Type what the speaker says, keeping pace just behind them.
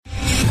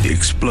The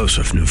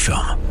explosive new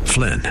film,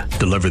 Flynn,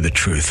 deliver the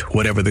truth,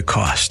 whatever the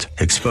cost,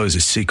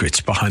 exposes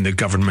secrets behind the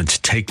government's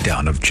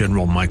takedown of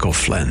General Michael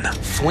Flynn.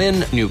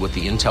 Flynn knew what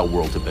the intel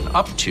world had been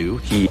up to.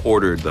 He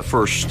ordered the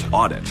first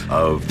audit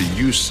of the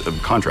use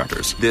of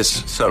contractors.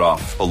 This set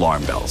off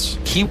alarm bells.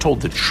 He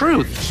told the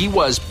truth. He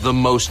was the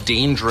most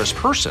dangerous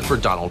person for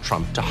Donald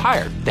Trump to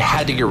hire. They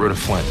had to get rid of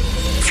Flynn.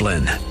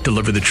 Flynn,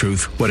 deliver the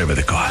truth, whatever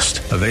the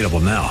cost. Available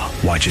now.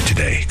 Watch it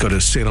today. Go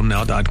to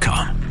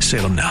salemnow.com.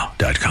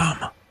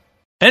 salemnow.com.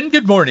 And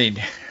good morning.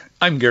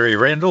 I'm Gary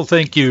Randall.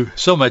 Thank you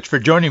so much for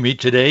joining me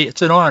today.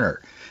 It's an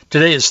honor.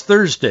 Today is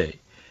Thursday,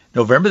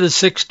 November the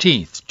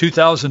 16th,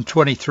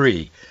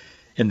 2023,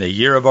 in the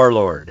year of our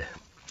Lord.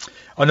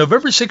 On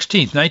November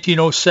 16th,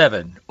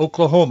 1907,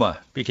 Oklahoma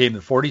became the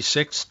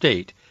 46th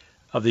state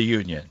of the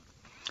Union.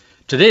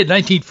 Today in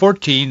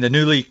 1914, the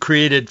newly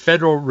created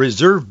Federal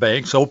Reserve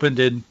Banks opened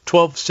in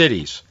 12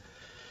 cities.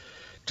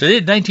 Today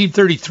in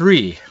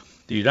 1933,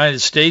 the United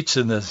States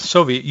and the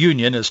Soviet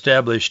Union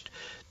established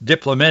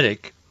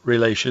diplomatic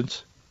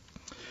relations.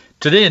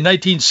 Today in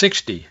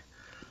 1960,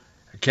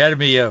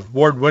 Academy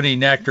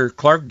Award-winning actor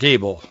Clark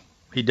Gable,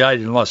 he died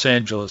in Los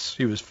Angeles.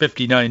 He was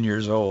 59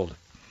 years old.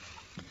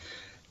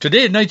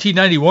 Today in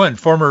 1991,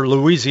 former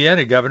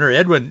Louisiana Governor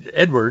Edwin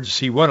Edwards,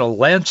 he won a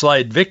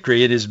landslide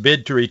victory in his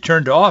bid to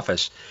return to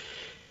office.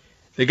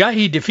 The guy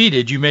he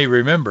defeated, you may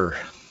remember,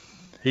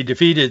 he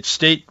defeated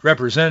State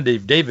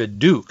Representative David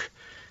Duke.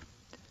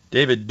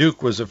 David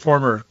Duke was a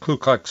former Ku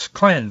Klux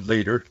Klan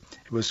leader.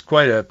 It was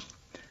quite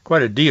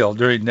a deal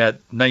during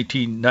that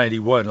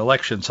 1991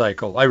 election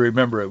cycle. I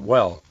remember it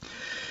well.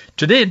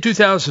 Today in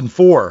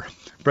 2004,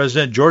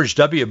 President George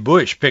W.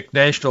 Bush picked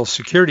National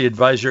Security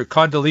Advisor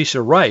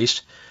Condoleezza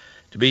Rice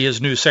to be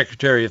his new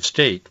Secretary of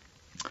State.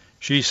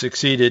 She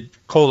succeeded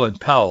Colin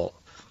Powell.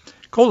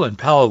 Colin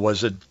Powell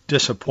was a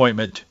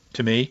disappointment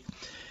to me,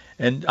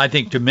 and I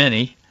think to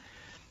many.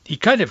 He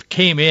kind of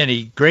came in,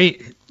 he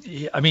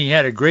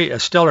had a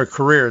stellar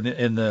career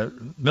in the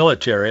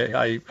military,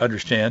 I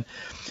understand,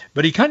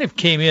 but he kind of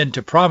came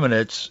into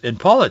prominence in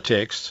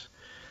politics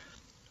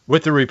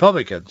with the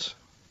Republicans,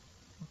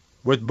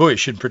 with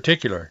Bush in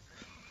particular.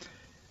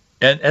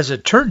 And as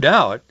it turned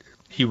out,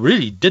 he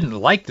really didn't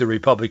like the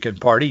Republican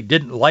Party,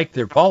 didn't like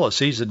their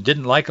policies, and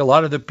didn't like a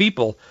lot of the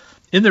people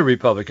in the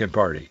Republican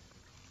Party.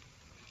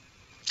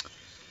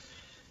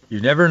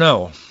 You never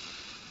know.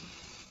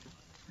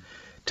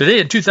 Today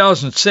in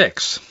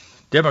 2006,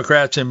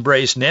 Democrats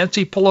embraced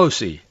Nancy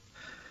Pelosi.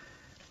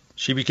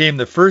 She became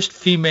the first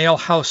female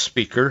House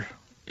Speaker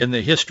in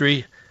the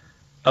history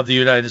of the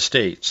United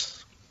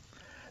States.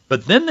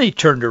 But then they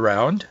turned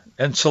around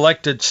and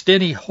selected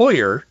Steny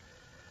Hoyer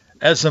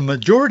as a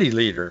majority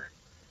leader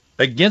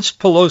against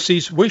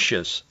Pelosi's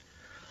wishes.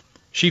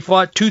 She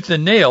fought tooth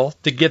and nail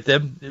to get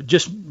them,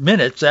 just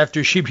minutes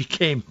after she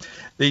became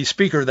the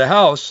Speaker of the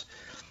House,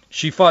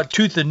 she fought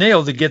tooth and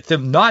nail to get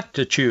them not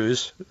to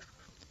choose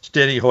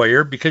Steny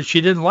Hoyer because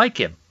she didn't like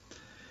him.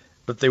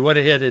 But they went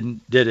ahead and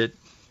did it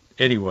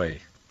anyway.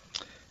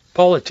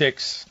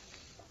 Politics,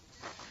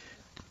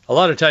 a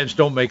lot of times,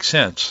 don't make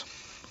sense.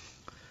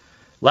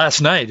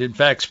 Last night, in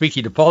fact,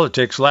 speaking of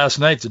politics, last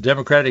night, the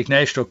Democratic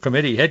National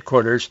Committee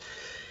headquarters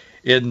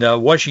in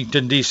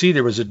Washington, D.C.,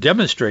 there was a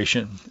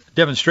demonstration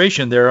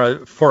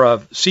there for a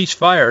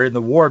ceasefire in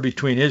the war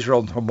between Israel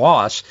and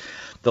Hamas,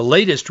 the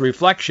latest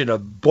reflection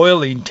of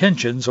boiling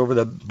tensions over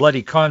the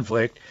bloody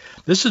conflict.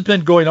 This has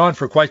been going on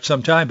for quite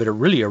some time, but it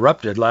really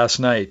erupted last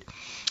night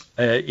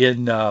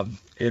in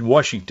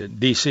Washington,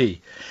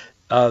 D.C.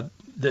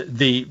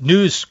 The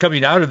news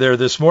coming out of there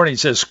this morning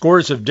says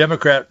scores of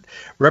Democrat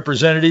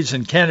representatives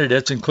and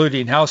candidates,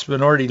 including House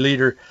Minority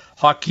Leader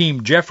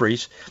Hakeem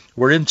Jeffries,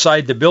 were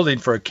inside the building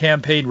for a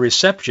campaign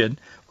reception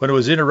when it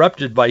was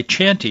interrupted by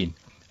chanting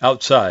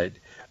outside.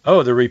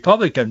 Oh, the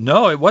Republican.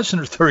 No, it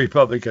wasn't the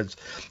Republicans.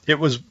 It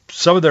was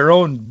some of their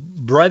own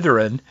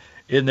brethren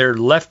in their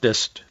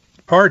leftist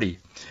party.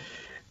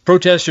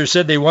 Protesters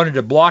said they wanted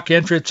to block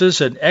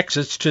entrances and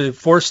exits to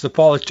force the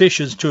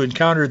politicians to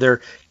encounter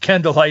their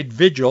candlelight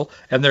vigil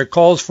and their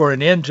calls for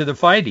an end to the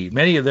fighting.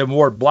 Many of them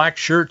wore black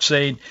shirts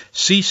saying,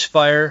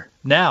 "Ceasefire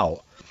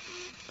now."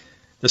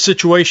 The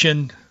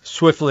situation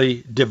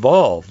swiftly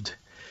devolved.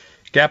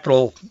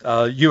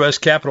 U.S.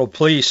 Capitol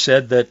Police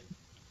said that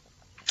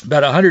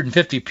about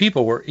 150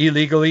 people were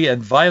illegally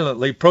and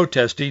violently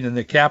protesting in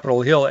the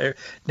Capitol Hill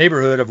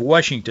neighborhood of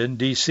Washington,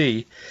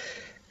 D.C.,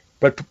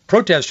 but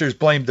protesters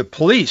blamed the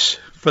police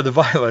for the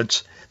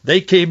violence.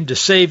 They came to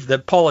save the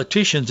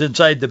politicians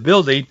inside the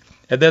building,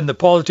 and then the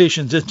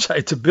politicians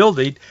inside the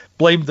building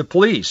blamed the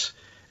police,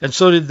 and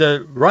so did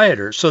the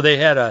rioters. So they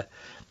had a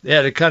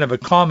kind of a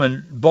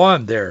common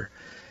bond there,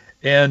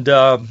 and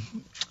among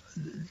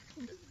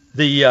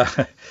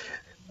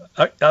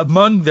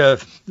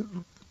the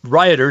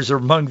rioters, or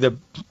among the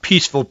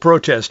peaceful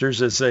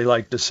protesters, as they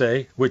like to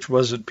say, which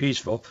wasn't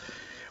peaceful,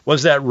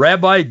 was that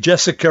Rabbi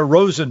Jessica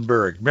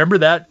Rosenberg. Remember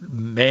that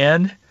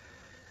man?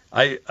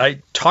 I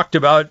talked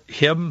about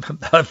him,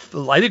 I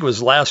think it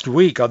was last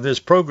week on this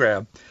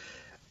program.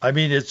 I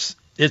mean,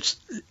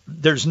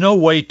 there's no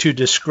way to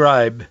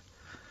describe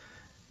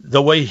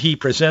the way he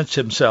presents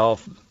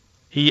himself,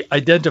 he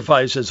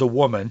identifies as a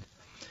woman.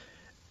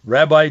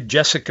 Rabbi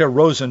Jessica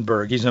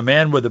Rosenberg. He's a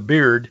man with a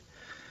beard,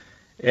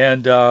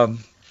 and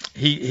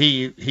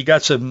he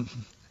got some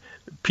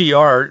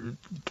PR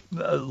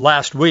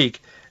last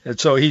week, and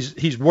so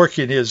he's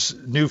working his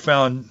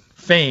newfound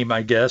fame,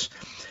 I guess.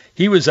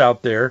 He was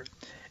out there,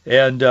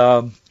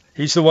 and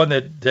he's the one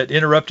that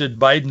interrupted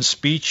Biden's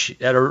speech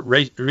at a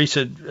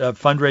recent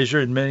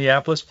fundraiser in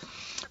Minneapolis.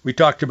 We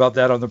talked about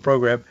that on the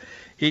program.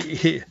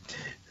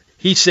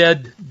 He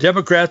said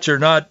Democrats are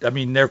not, I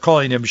mean, they're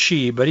calling him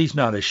she, but he's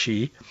not a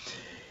she.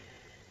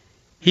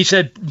 He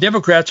said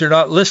Democrats are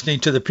not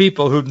listening to the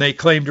people whom they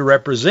claim to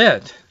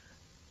represent.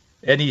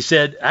 And he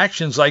said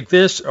actions like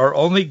this are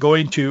only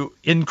going to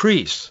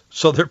increase.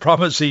 So they're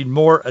promising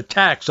more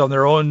attacks on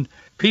their own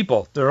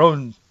people, their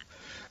own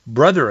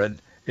brethren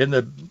in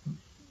the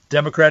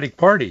Democratic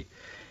Party.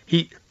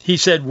 He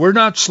said, we're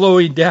not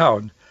slowing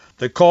down.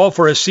 The call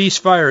for a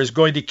ceasefire is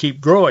going to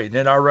keep growing,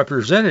 and our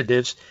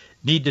representatives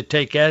need to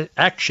take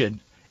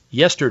action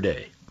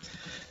yesterday.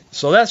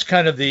 So that's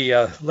kind of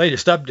the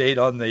latest update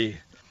on the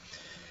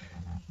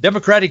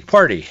Democratic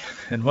Party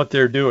and what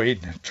they're doing,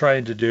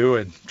 trying to do,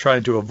 and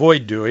trying to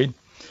avoid doing.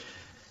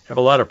 Have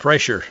a lot of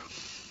pressure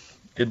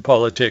in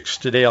politics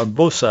today on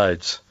both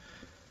sides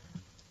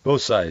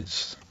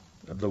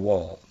of the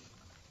wall.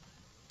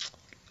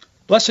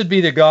 Blessed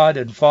be the God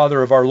and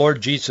Father of our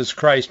Lord Jesus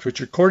Christ, which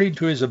according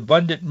to his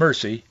abundant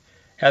mercy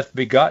hath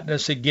begotten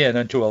us again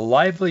unto a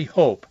lively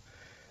hope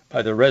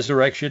by the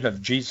resurrection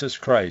of Jesus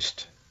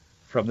Christ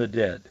from the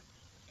dead.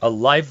 A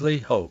lively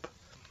hope.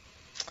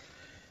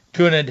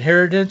 To an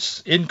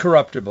inheritance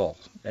incorruptible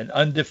and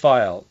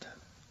undefiled,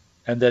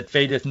 and that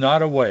fadeth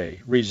not away,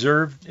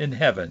 reserved in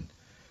heaven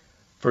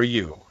for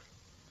you,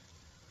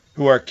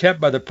 who are kept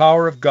by the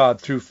power of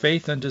God through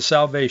faith unto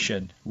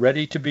salvation,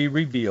 ready to be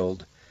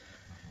revealed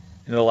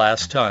in the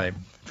last time.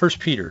 1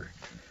 Peter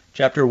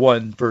chapter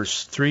 1,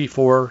 verse 3,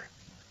 4,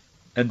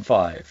 and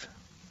 5.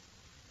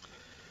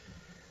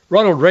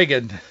 Ronald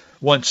Reagan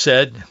once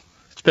said,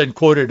 it's been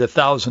quoted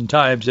 1,000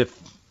 times if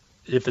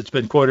it's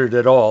been quoted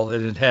at all,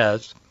 and it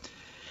has.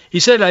 He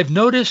said, I've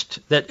noticed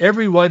that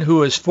everyone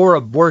who is for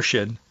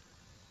abortion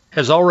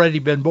has already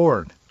been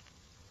born.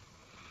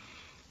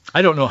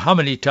 I don't know how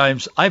many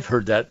times I've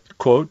heard that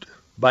quote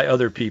by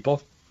other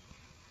people,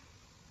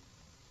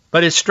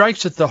 but it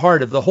strikes at the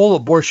heart of the whole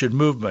abortion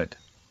movement.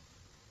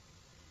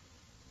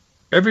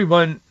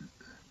 Everyone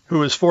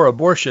who is for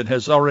abortion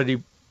has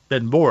already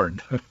been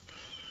born.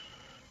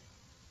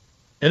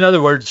 In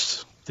other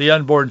words, the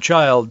unborn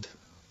child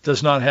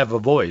does not have a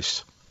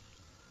voice,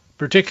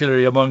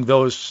 particularly among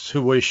those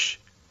who wish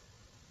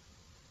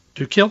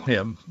to kill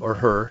him or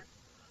her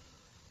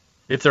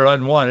if they're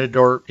unwanted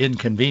or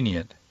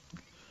inconvenient.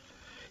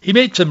 He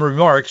made some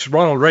remarks,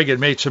 Ronald Reagan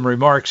made some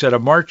remarks at a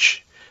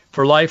March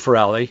for Life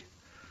rally.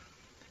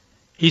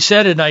 He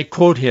said, and I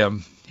quote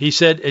him, he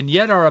said, and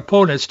yet our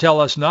opponents tell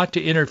us not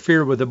to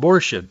interfere with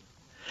abortion.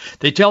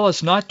 They tell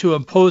us not to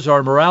impose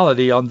our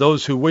morality on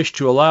those who wish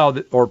to allow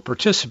or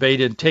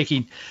participate in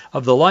taking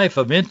of the life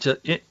of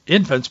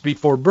infants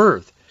before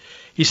birth.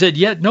 He said,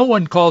 yet no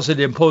one calls it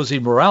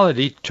imposing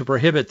morality to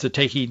prohibit the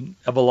taking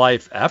of a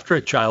life after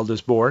a child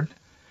is born.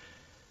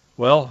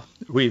 Well,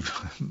 we've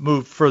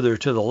moved further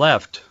to the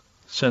left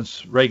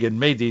since Reagan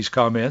made these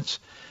comments.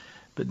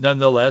 But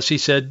nonetheless, he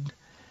said,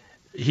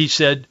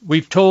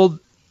 we're told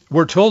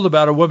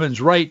about a woman's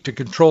right to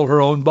control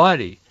her own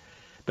body.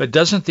 But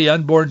doesn't the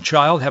unborn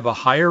child have a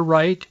higher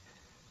right?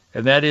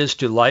 And that is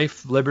to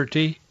life,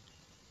 liberty,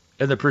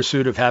 and the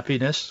pursuit of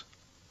happiness?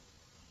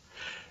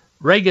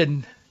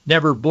 Reagan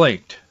never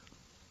blinked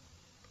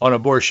on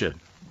abortion.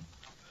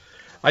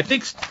 I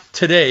think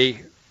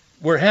today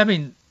we're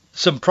having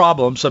some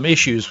problems, some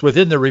issues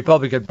within the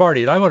Republican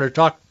Party, and I want to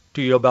talk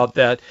to you about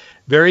that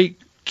very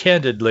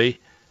candidly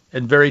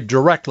and very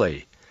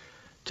directly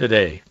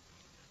today.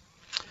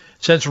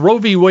 Since Roe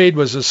v. Wade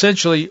was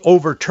essentially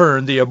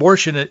overturned, the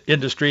abortion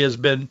industry has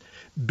been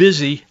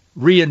busy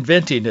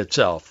reinventing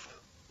itself.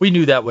 We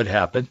knew that would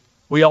happen.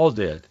 We all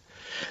did.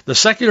 The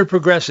secular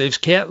progressives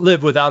can't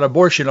live without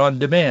abortion on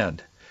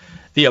demand.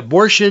 The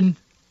abortion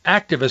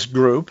activist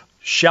group,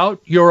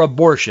 Shout Your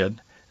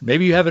Abortion,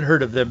 maybe you haven't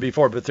heard of them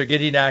before, but they're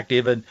getting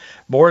active and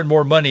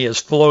more money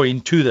is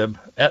flowing to them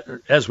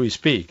as we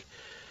speak.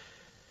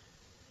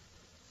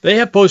 They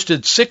have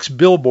posted 6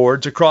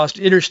 billboards across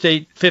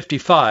Interstate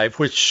 55,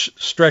 which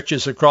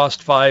stretches across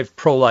 5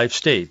 pro-life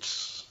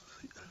states.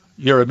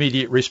 Your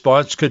immediate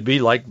response could be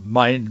like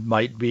mine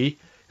might be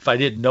if I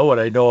didn't know what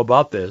I know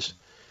about this.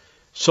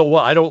 So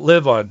what? I don't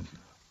live on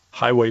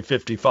Highway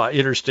 55,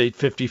 Interstate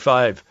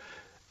 55,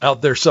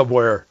 out there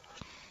somewhere.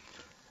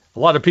 A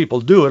lot of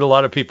people do it. A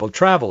lot of people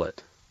travel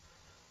it.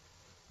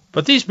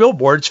 But these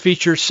billboards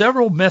feature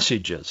several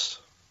messages.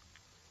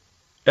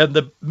 And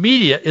the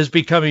media is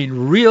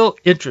becoming real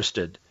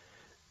interested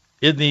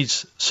in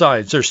these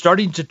signs. They're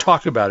starting to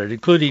talk about it,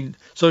 including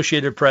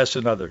Associated Press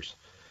and others.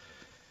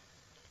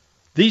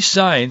 These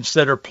signs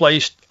that are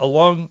placed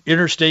along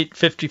Interstate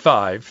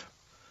 55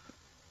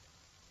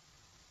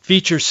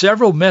 features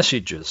several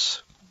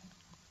messages,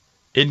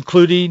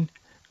 including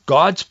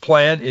God's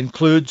plan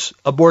includes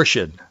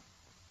abortion.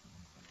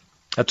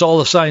 That's all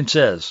the sign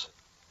says,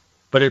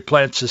 but it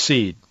plants a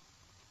seed.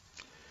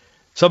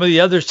 Some of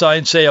the other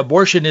signs say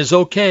abortion is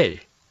okay.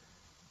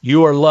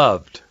 You are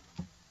loved.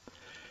 I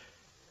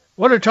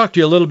want to talk to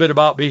you a little bit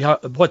about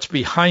what's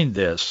behind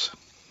this.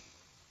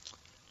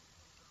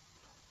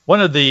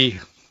 One of the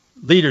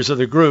leaders of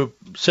the group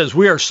says,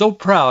 we are so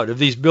proud of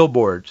these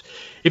billboards.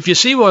 If you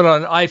see one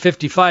on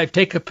I-55,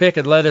 take a pic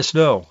and let us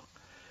know.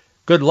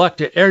 Good luck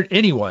to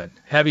anyone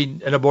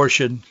having an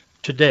abortion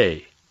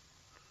today.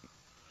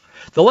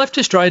 The left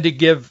is trying to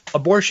give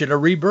abortion a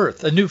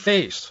rebirth, a new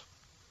face.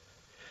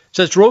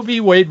 Since Roe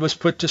v. Wade was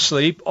put to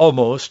sleep,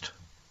 almost,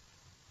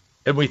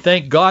 and we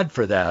thank God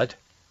for that,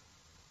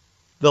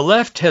 the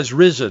left has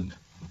risen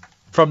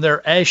from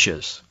their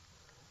ashes,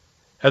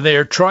 and they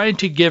are trying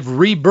to give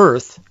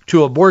rebirth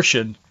to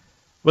abortion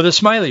with a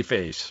smiley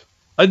face,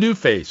 a new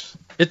face.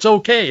 It's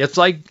okay. It's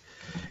like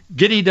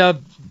getting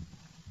a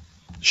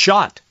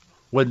shot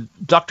when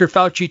Dr.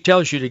 Fauci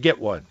tells you to get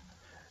one.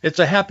 It's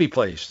a happy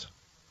place,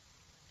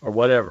 or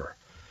whatever.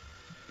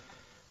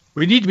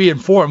 We need to be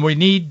informed. We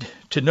need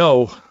to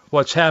know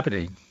what's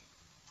happening.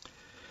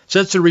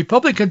 Since the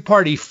Republican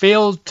Party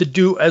failed to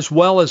do as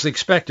well as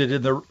expected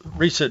in the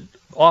recent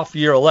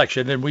off-year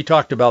election, and we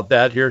talked about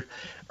that here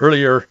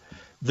earlier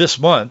this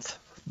month,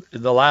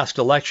 in the last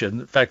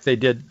election. In fact, they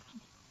did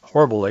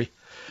horribly,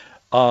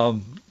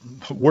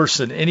 worse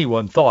than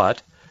anyone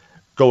thought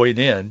going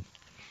in.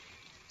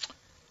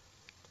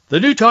 The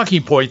new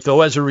talking point,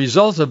 though, as a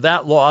result of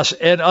that loss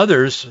and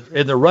others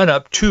in the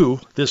run-up to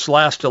this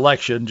last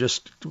election,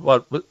 just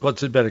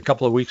what's it been, a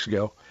couple of weeks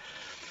ago,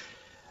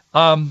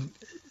 the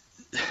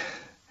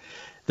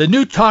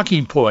new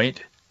talking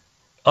point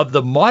of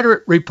the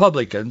moderate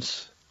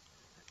Republicans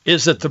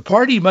is that the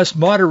party must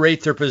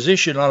moderate their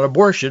position on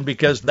abortion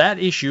because that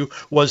issue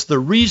was the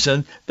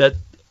reason that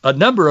a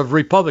number of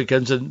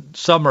Republicans, and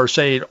some are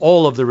saying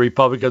all of the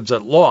Republicans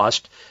that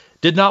lost,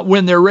 did not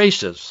win their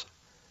races.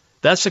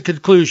 That's the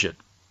conclusion.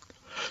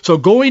 So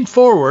going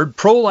forward,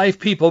 pro-life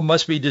people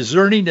must be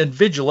discerning and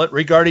vigilant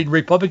regarding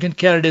Republican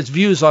candidates'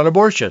 views on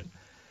abortion.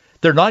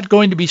 They're not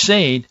going to be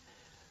saying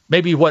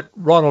maybe what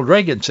Ronald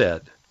Reagan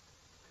said.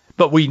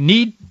 But we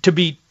need to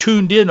be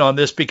tuned in on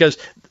this because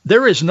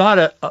there is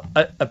not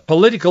a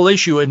political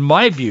issue, in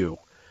my view,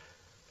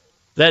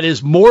 that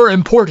is more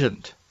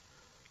important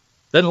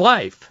than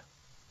life.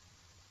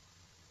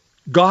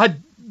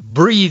 God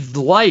breathed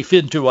life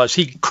into us.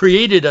 He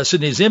created us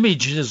in his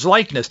image and his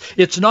likeness.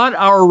 It's not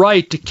our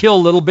right to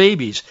kill little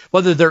babies,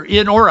 whether they're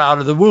in or out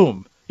of the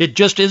womb. It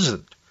just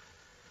isn't.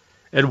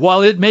 And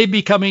while it may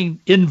be coming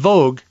in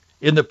vogue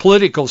in the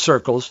political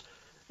circles,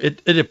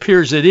 it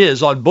appears it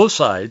is on both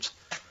sides,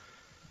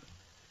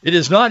 it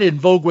is not in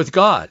vogue with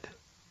God.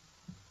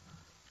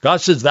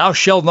 God says, thou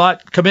shalt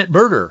not commit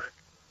murder.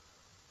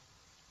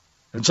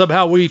 And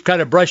somehow we've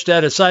kind of brushed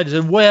that aside and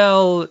said,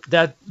 well,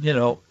 that,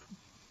 no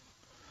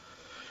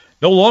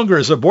longer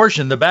is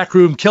abortion the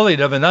backroom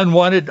killing of an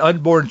unwanted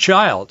unborn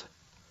child,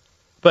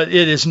 but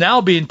it is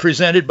now being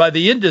presented by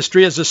the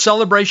industry as a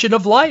celebration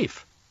of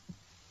life.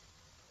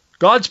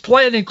 God's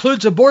plan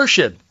includes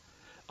abortion.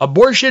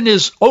 Abortion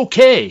is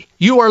okay.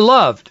 You are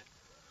loved.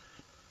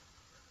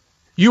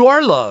 You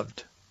are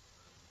loved.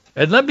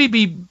 And let me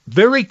be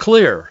very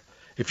clear.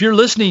 If you're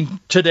listening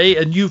today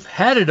and you've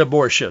had an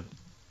abortion,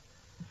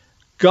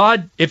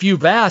 God, if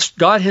you've asked,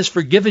 God has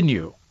forgiven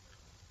you.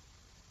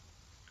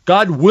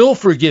 God will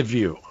forgive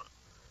you.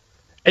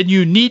 And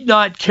you need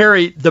not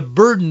carry the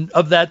burden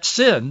of that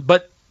sin,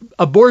 but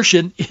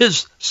abortion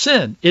is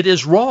sin. It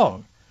is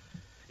wrong.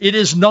 It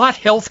is not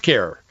health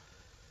care.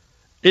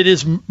 It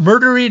is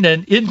murdering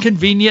an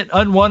inconvenient,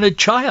 unwanted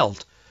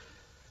child.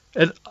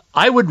 And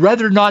I would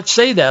rather not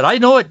say that. I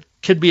know it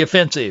can be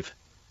offensive.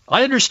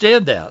 I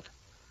understand that.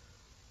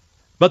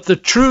 But the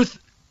truth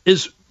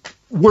is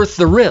worth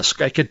the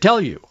risk, I can tell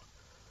you.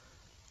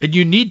 And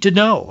you need to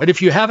know. And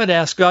if you haven't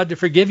asked God to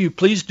forgive you,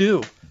 please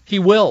do. He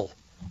will.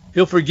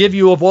 He'll forgive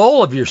you of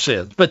all of your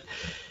sins. But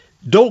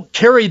don't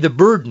carry the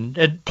burden,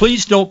 and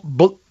please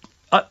don't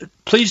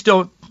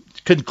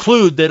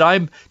conclude that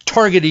I'm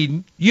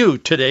targeting you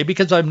today,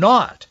 because I'm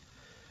not.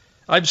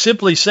 I'm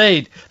simply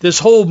saying this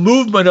whole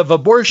movement of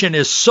abortion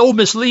is so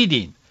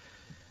misleading,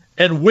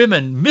 and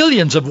women,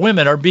 millions of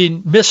women, are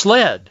being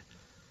misled.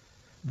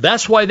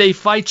 That's why they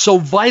fight so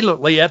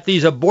violently at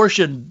these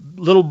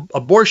little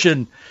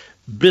abortion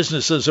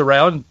businesses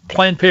around,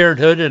 Planned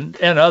Parenthood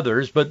and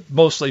others, but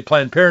mostly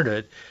Planned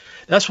Parenthood.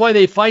 That's why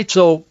they fight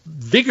so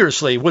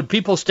vigorously when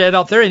people stand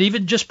out there and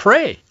even just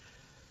pray.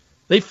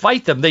 They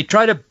fight them. They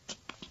try to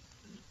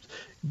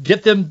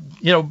get them,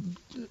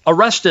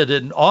 arrested,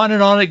 and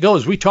on it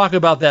goes. We talk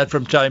about that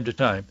from time to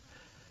time.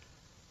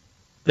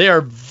 They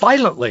are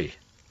violently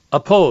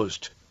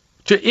opposed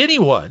to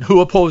anyone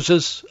who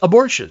opposes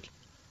abortion.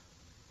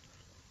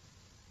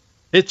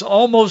 It's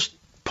almost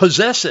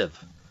possessive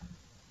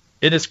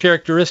in its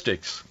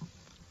characteristics.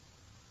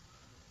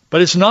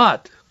 But it's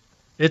not.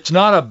 It's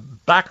not a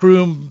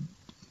backroom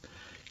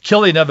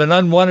killing of an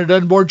unwanted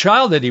unborn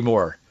child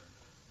anymore.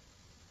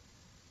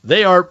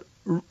 They are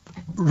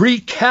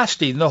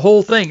recasting the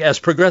whole thing, as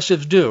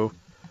progressives do,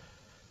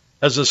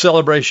 as a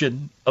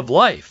celebration of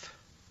life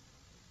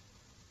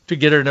to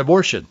get an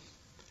abortion.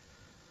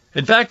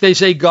 In fact, they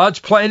say God's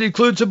plan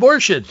includes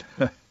abortion.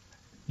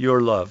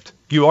 You're loved.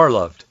 You are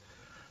loved.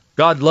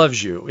 God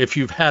loves you. If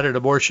you've had an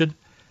abortion,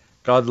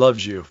 God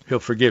loves you. He'll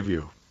forgive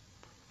you.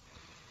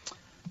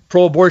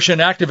 Pro-abortion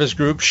activist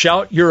group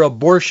Shout Your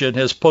Abortion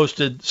has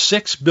posted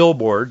 6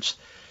 billboards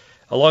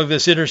along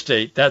this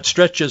interstate that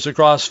stretches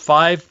across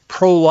 5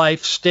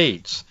 pro-life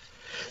states.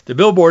 The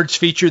billboards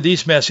feature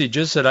these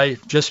messages that I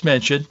just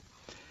mentioned.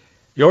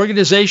 The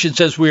organization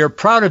says, we are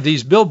proud of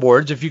these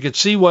billboards. If you could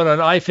see one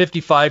on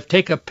I-55,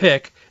 take a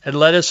pic and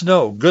let us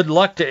know. Good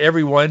luck to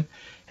everyone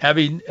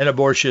having an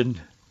abortion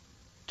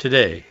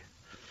today.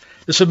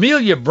 This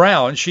Amelia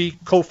Brown, she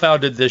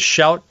co-founded this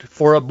Shout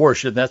for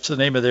Abortion. That's the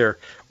name of their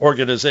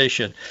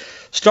organization.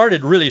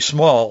 Started really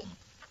small,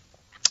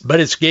 but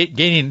it's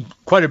gaining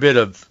quite a bit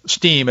of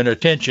steam and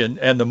attention,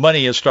 and the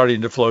money is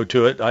starting to flow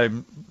to it,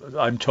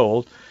 I'm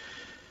told.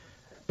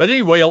 But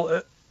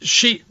anyway,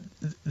 she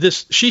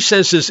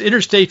says this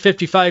Interstate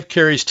 55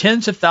 carries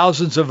tens of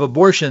thousands of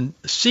abortion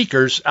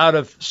seekers out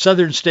of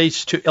southern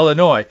states to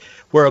Illinois,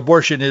 where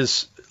abortion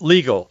is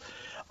legal.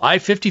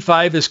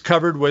 I-55 is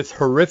covered with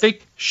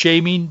horrific,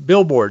 shaming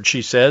billboards,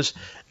 she says.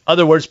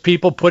 Other words,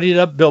 people putting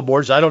up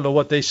billboards. I don't know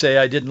what they say.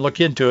 I didn't look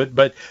into it,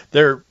 but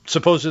they're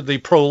supposedly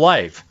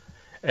pro-life.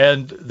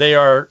 And they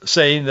are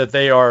saying that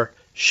they are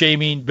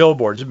shaming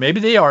billboards.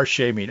 Maybe they are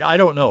shaming. I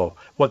don't know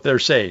what they're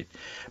saying.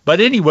 But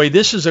anyway,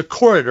 this is a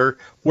corridor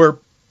where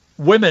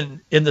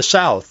women in the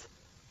South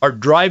are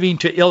driving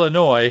to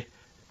Illinois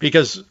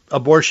because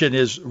abortion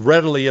is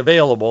readily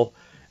available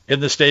in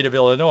the state of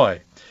Illinois.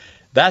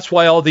 That's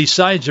why all these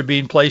signs are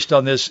being placed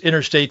on this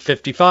Interstate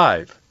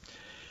 55.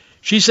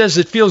 She says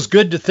it feels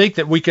good to think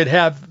that we could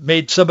have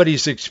made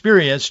somebody's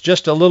experience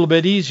just a little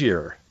bit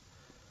easier.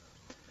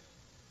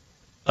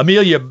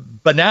 Amelia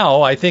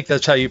Banau, I think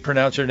that's how you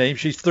pronounce her name.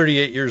 She's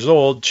 38 years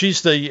old.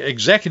 She's the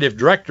executive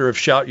director of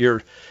Shout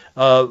Your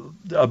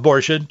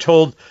Abortion,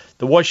 told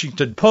the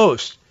Washington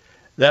Post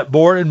that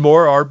more and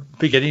more are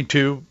beginning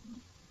to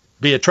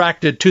be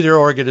attracted to their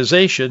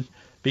organization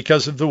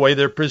because of the way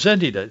they're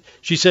presenting it.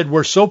 She said,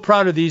 we're so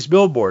proud of these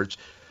billboards.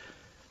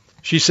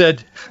 She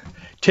said,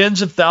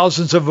 tens of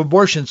thousands of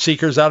abortion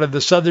seekers out of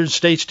the southern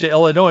states to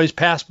Illinois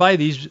pass by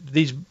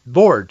these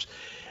boards.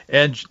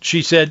 And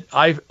she said,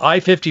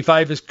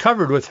 I-55 is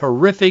covered with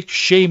horrific,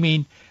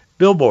 shaming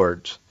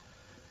billboards.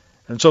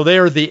 And so they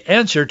are the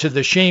answer to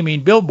the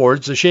shaming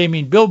billboards. The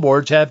shaming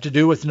billboards have to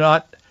do with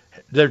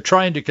they're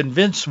trying to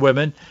convince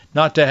women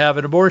not to have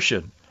an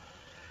abortion.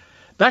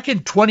 Back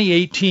in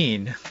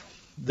 2018,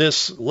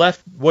 this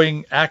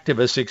left-wing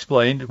activist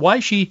explained why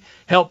she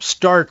helped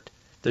start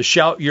the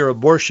Shout Your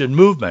Abortion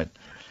movement.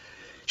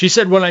 She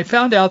said, when I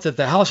found out that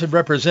the House of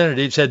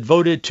Representatives had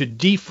voted to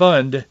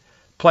defund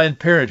Planned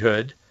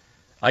Parenthood,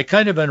 I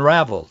kind of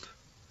unraveled.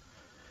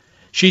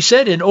 She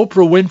said in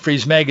Oprah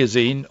Winfrey's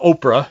magazine,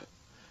 Oprah,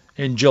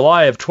 in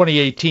July of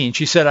 2018,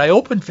 she said, I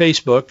opened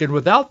Facebook and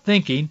without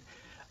thinking,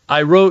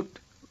 I wrote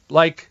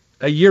like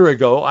a year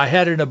ago, I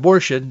had an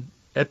abortion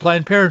at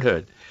Planned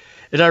Parenthood.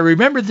 And I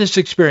remember this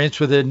experience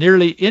with a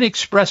nearly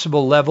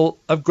inexpressible level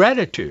of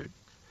gratitude.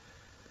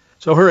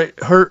 So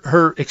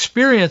her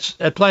experience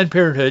at Planned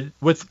Parenthood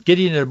with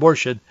getting an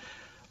abortion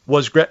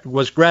was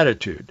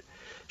gratitude.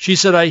 She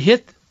said, I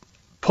hit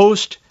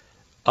post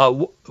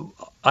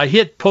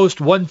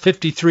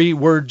 153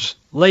 words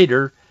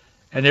later,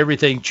 and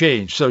everything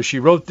changed. So she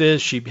wrote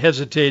this, she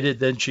hesitated,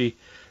 then she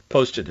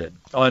posted it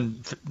on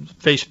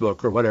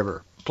Facebook or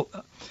whatever.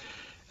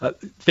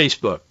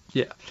 Facebook,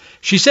 yeah.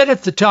 She said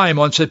at the time,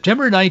 on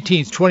September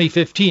 19th,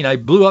 2015, I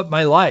blew up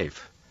my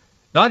life.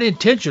 Not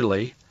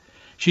intentionally.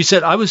 She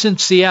said, I was in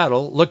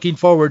Seattle looking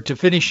forward to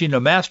finishing a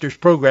master's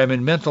program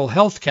in mental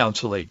health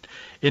counseling.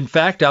 In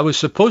fact, I was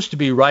supposed to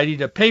be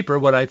writing a paper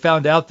when I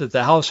found out that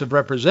the House of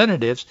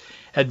Representatives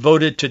had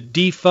voted to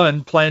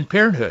defund Planned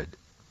Parenthood.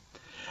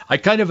 I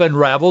kind of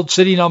unraveled,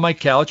 sitting on my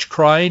couch,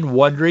 crying,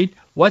 wondering,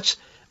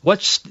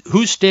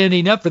 who's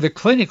standing up for the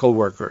clinical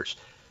workers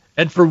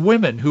and for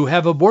women who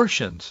have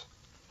abortions?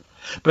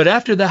 But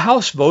after the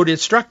House vote,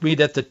 it struck me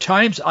that the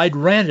times I'd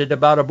ranted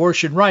about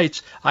abortion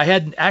rights, I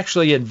hadn't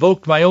actually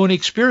invoked my own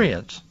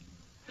experience.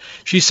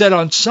 She said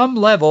on some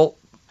level,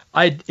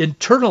 I'd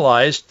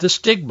internalized the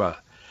stigma,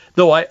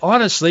 though I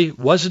honestly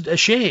wasn't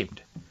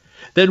ashamed.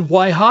 Then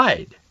why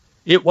hide?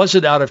 It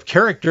wasn't out of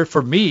character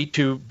for me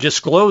to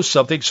disclose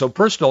something so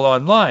personal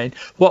online.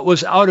 What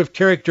was out of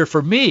character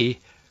for me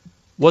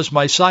was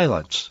my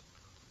silence.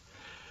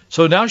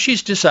 So now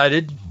she's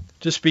decided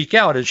to speak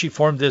out, and she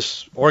formed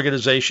this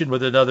organization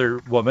with another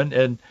woman,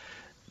 and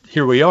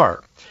here we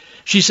are.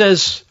 She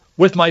says,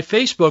 with my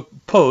Facebook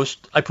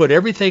post, I put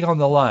everything on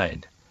the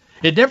line.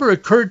 It never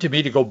occurred to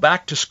me to go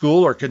back to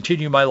school or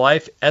continue my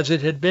life as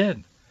it had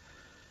been.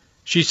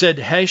 She said,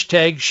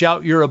 hashtag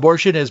Shout Your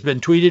Abortion has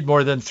been tweeted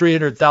more than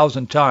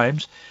 300,000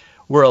 times.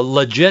 We're a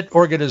legit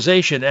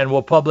organization and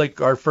will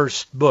publish our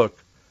first book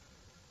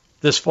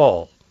this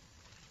fall.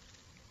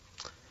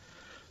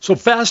 So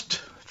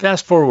fast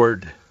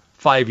forward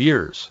 5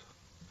 years.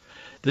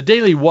 The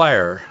Daily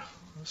Wire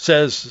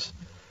says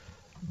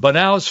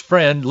Bonow's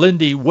friend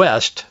Lindy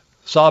West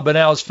saw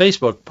Bonow's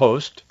Facebook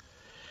post.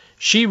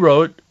 She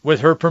wrote,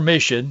 with her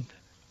permission,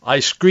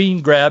 I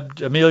screen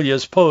grabbed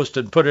Amelia's post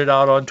and put it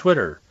out on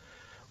Twitter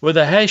with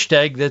a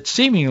hashtag that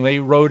seemingly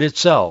wrote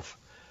itself.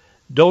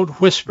 Don't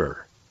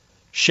whisper.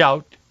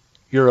 Shout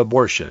your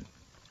abortion.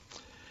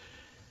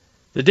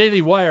 The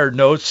Daily Wire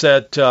notes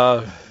that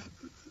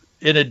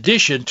in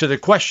addition to the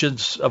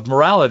questions of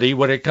morality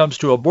when it comes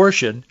to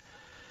abortion,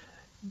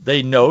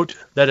 they note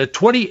that a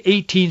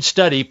 2018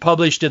 study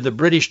published in the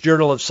British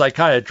Journal of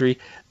Psychiatry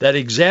that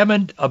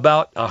examined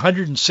about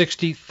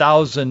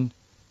 160,000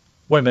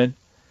 women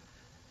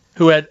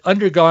who had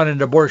undergone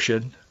an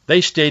abortion,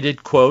 they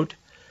stated, quote,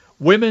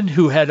 women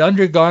who had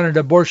undergone an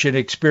abortion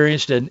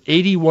experienced an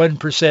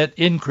 81%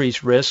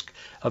 increased risk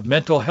of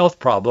mental health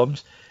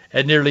problems,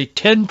 and nearly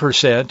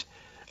 10%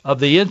 of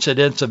the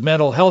incidence of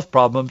mental health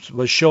problems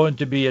was shown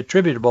to be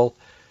attributable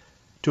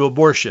to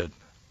abortion.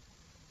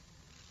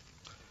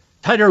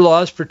 Tighter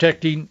laws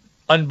protecting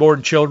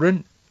unborn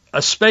children,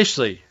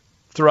 especially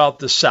throughout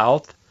the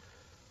South,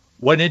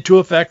 went into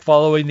effect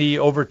following the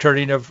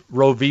overturning of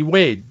Roe v.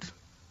 Wade,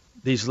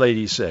 these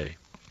ladies say.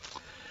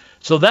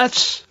 So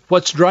that's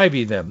what's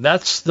driving them.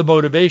 That's the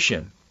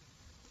motivation.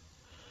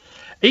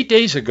 8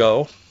 days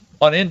ago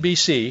on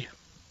NBC,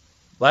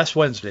 last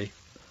Wednesday,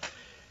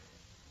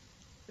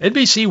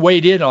 NBC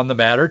weighed in on the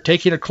matter,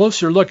 taking a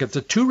closer look at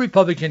the two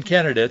Republican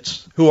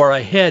candidates who are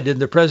ahead in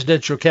the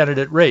presidential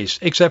candidate race,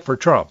 except for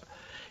Trump.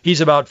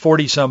 He's about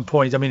 40-some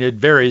points. I mean, it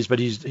varies, but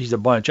he's a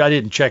bunch. I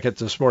didn't check it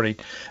this morning,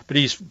 but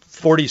he's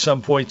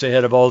 40-some points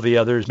ahead of all the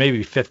others,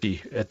 maybe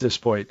 50 at this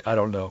point. I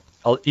don't know.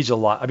 He's a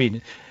lot. I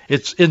mean,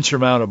 it's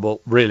insurmountable,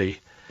 really.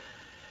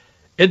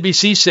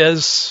 NBC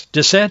says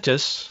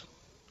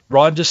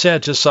Ron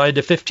DeSantis signed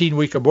a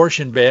 15-week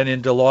abortion ban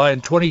into law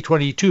in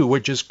 2022,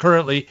 which is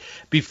currently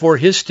before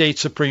his state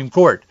Supreme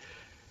Court.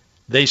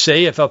 They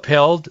say if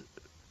upheld,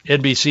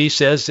 NBC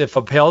says if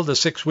upheld, the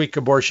 6-week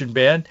abortion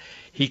ban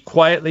he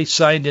quietly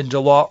signed into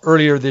law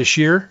earlier this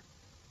year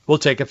will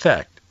take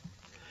effect.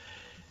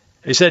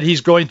 They said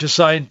he's going to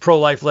sign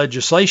pro-life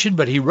legislation,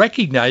 but he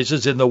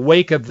recognizes in the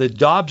wake of the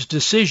Dobbs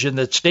decision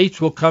that states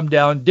will come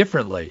down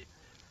differently.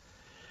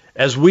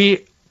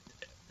 We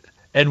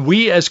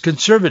as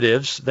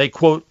conservatives, they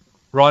quote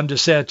Ron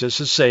DeSantis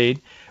as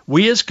saying,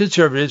 we as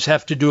conservatives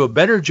have to do a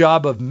better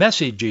job of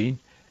messaging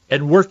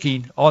and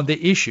working on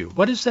the issue.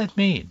 What does that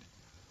mean?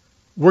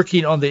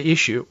 Working on the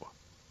issue.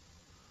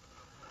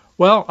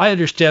 Well, I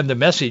understand the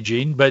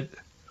messaging, but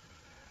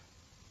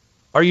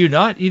are you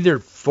not either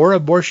for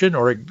abortion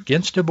or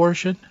against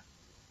abortion?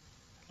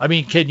 I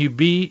mean,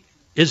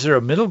 is there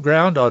a middle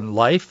ground on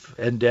life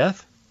and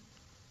death?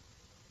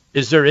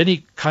 Is there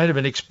any kind of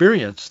an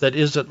experience that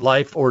isn't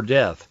life or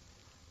death?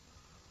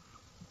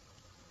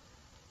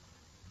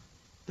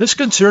 This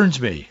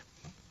concerns me.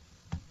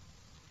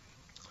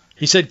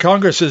 He said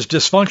Congress is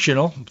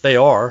dysfunctional. They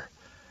are.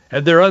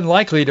 And they're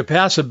unlikely to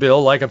pass a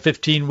bill like a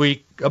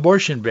 15-week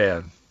abortion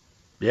ban.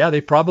 Yeah,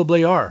 they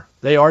probably are.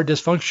 They are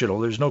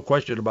dysfunctional. There's no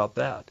question about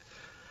that.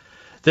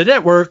 The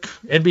network,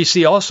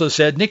 NBC, also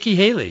said Nikki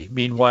Haley,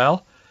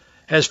 meanwhile,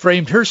 has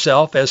framed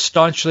herself as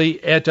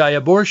staunchly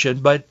anti-abortion,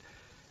 but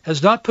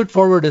has not put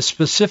forward a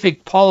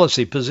specific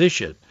policy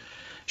position.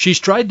 She's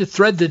tried to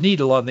thread the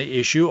needle on the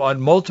issue on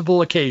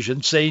multiple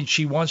occasions, saying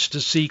she wants to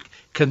seek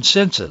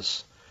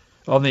consensus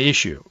on the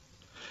issue.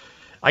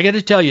 I got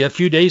to tell you, a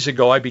few days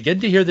ago, I began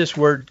to hear this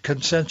word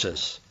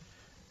consensus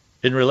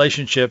in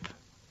relationship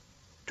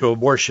to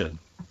abortion.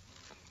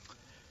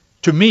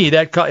 To me,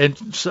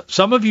 and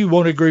some of you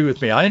won't agree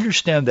with me. I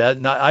understand that,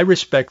 and I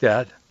respect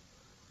that.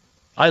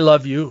 I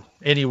love you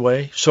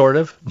anyway, sort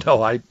of.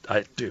 No, I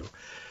do.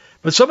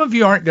 But some of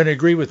you aren't going to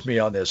agree with me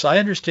on this. I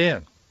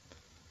understand.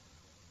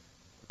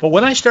 But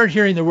when I start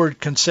hearing the word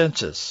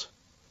consensus,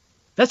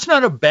 that's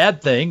not a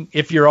bad thing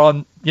if you're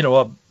on,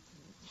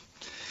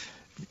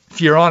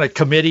 if you're on a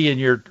committee in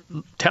your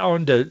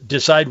town to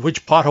decide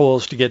which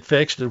potholes to get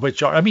fixed and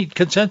which are. I mean,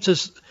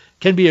 consensus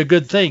can be a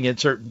good thing in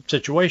certain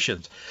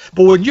situations.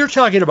 But when you're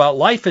talking about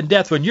life and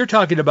death, when you're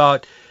talking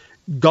about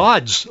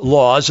God's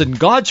laws and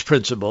God's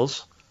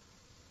principles,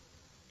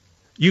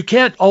 you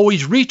can't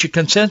always reach a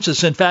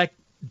consensus. In fact,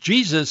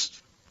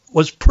 Jesus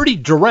was pretty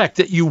direct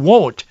that you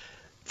won't,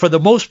 for the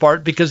most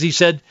part, because he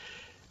said,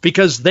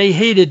 because they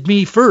hated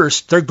me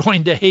first, they're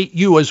going to hate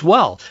you as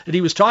well. And he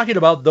was talking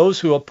about those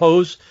who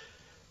oppose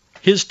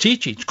his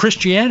teachings,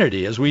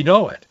 Christianity as we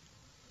know it.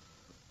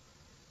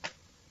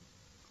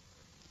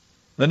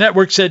 The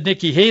network said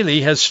Nikki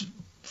Haley has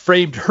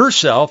framed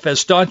herself as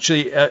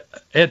staunchly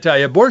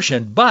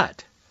anti-abortion,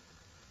 but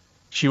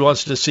she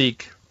wants to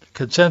seek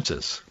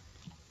consensus.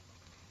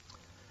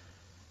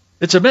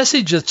 It's a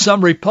message that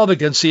some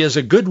Republicans see as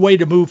a good way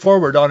to move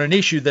forward on an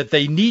issue that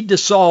they need to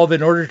solve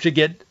in order to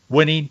get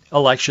winning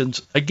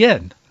elections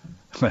again.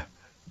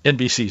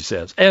 NBC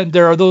says. And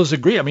there are those who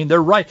agree. I mean,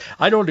 they're right.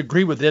 I don't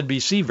agree with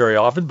NBC very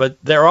often, but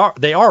they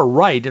are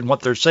right in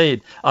what they're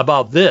saying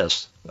about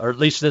this, or at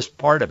least this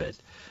part of it.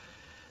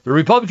 The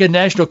Republican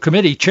National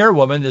Committee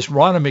chairwoman, this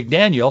Ronna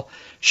McDaniel,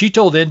 she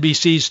told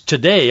NBC's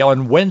Today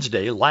on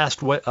Wednesday,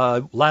 last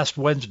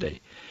Wednesday,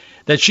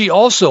 that she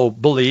also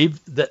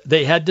believed that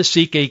they had to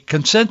seek a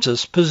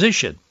consensus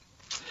position.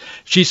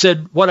 She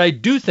said, what I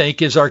do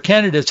think is our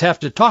candidates have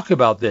to talk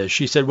about this.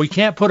 She said, we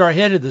can't put our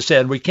head in the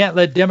sand. We can't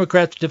let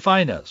Democrats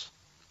define us.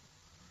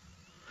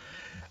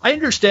 I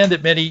understand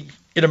that many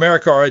in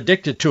America are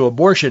addicted to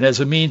abortion as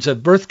a means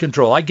of birth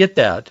control. I get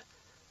that.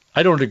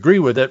 I don't agree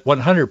with it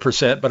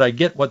 100%, but I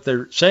get what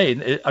they're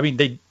saying. I mean,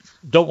 they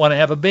don't want to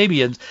have a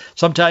baby, and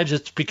sometimes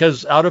it's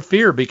because out of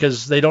fear,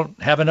 because they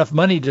don't have enough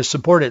money to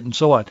support it and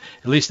so on.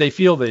 At least they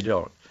feel they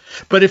don't.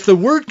 But if the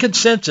word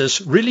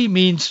consensus really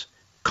means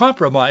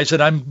compromise,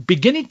 and I'm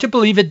beginning to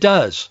believe it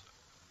does,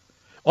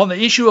 on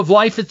the issue of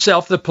life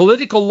itself, the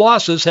political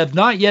losses have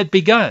not yet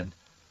begun.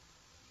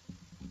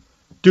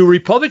 Do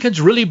Republicans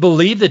really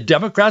believe that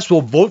Democrats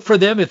will vote for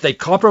them if they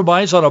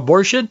compromise on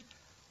abortion?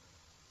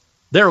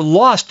 They're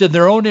lost in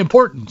their own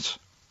importance.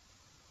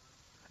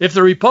 If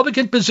the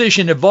Republican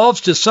position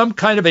evolves to some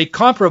kind of a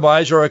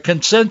compromise or a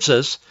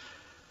consensus,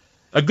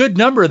 a good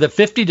number of the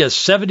 50 to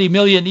 70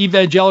 million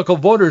evangelical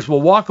voters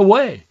will walk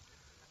away.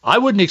 I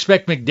wouldn't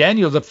expect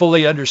McDaniel to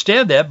fully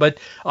understand that, but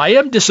I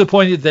am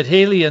disappointed that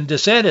Haley and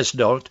DeSantis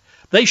don't.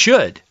 They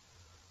should.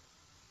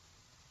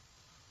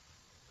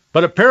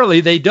 But apparently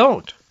they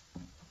don't.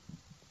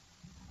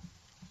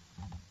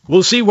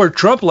 We'll see where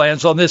Trump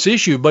lands on this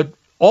issue, but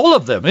all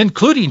of them,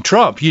 including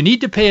Trump, you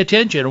need to pay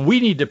attention, and we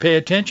need to pay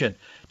attention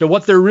to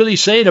what they're really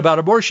saying about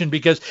abortion,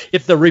 because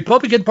if the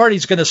Republican Party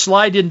is going to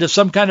slide into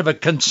some kind of a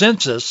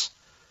consensus,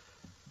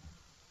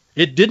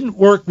 it didn't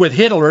work with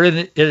Hitler,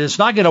 and it's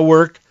not going to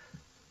work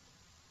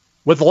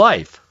with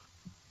life.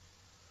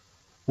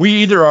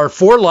 We either are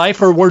for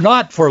life or we're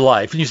not for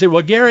life. And you say,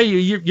 well, Gary,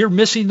 you're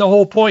missing the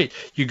whole point.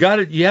 You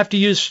have to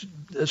use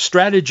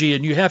strategy,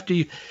 and you have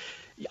to.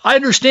 I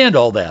understand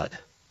all that.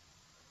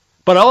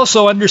 But I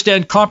also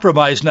understand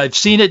compromise, and I've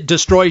seen it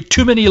destroy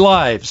too many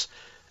lives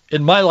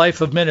in my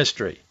life of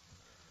ministry.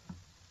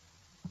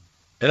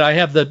 And I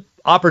have the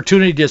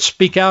opportunity to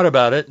speak out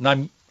about it,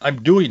 and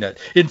I'm doing it.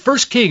 In 1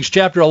 Kings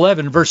chapter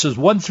 11, verses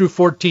 1 through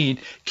 14,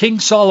 King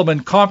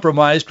Solomon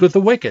compromised with the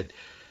wicked.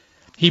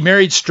 He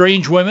married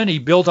strange women. He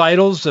built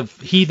idols of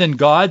heathen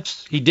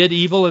gods. He did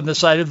evil in the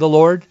sight of the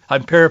Lord.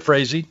 I'm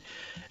paraphrasing.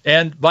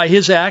 And by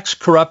his acts,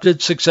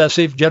 corrupted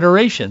successive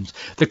generations.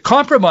 The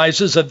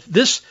compromises of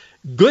this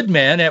good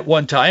man at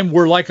one time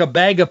were like a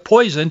bag of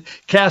poison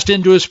cast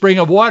into a spring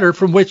of water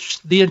from which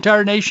the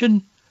entire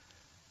nation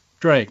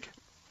drank.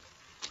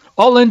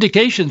 All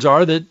indications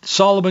are that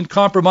Solomon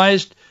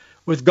compromised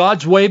with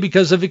God's way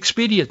because of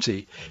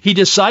expediency. He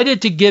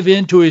decided to give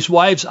in to his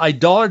wife's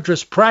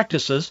idolatrous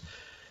practices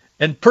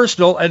and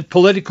personal and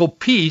political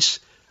peace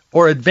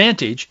or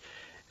advantage.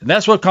 And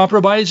that's what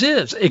compromise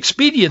is.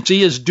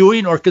 Expediency is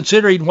doing or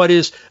considering what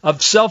is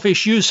of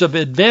selfish use of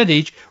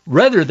advantage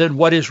rather than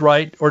what is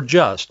right or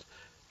just.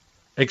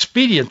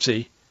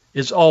 Expediency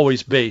is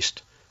always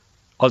based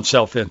on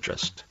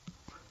self-interest.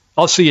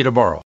 I'll see you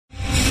tomorrow.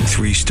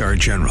 3-star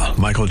General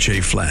Michael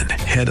J. Flynn,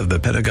 head of the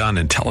Pentagon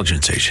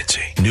Intelligence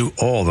Agency, knew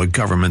all the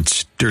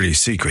government's dirty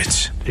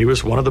secrets. He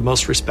was one of the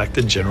most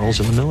respected generals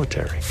in the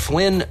military.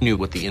 Flynn knew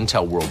what the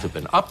intel world had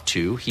been up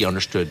to. He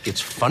understood its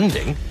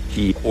funding.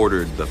 He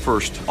ordered the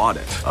first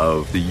audit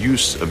of the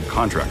use of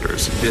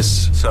contractors.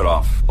 This set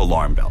off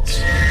alarm bells.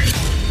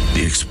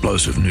 The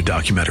explosive new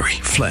documentary,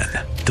 Flynn,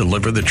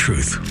 Deliver the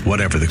Truth,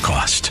 Whatever the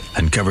Cost,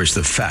 uncovers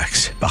the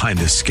facts behind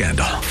this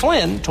scandal.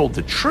 Flynn told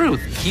the truth.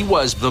 He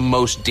was the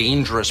most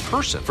dangerous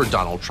person for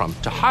Donald Trump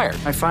to hire.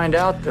 I find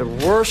out the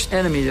worst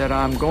enemy that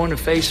I'm going to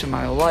face in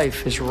my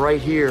life is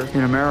right here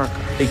in America.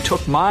 They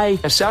took my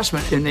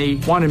assessment and they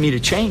wanted me to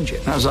change it.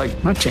 And I was like,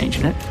 I'm not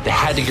changing it. They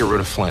had to get rid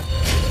of Flynn.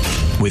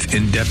 With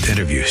in-depth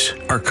interviews,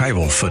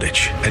 archival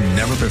footage, and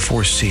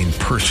never-before-seen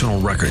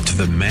personal records of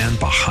the man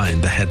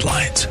behind the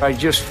headlines. I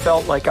just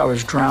felt like I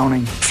was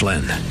drowning.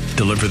 Flynn,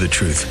 Deliver the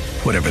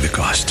Truth, Whatever the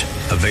Cost.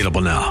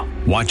 Available now.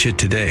 Watch it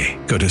today.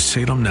 Go to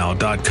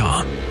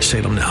salemnow.com.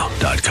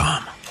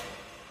 salemnow.com.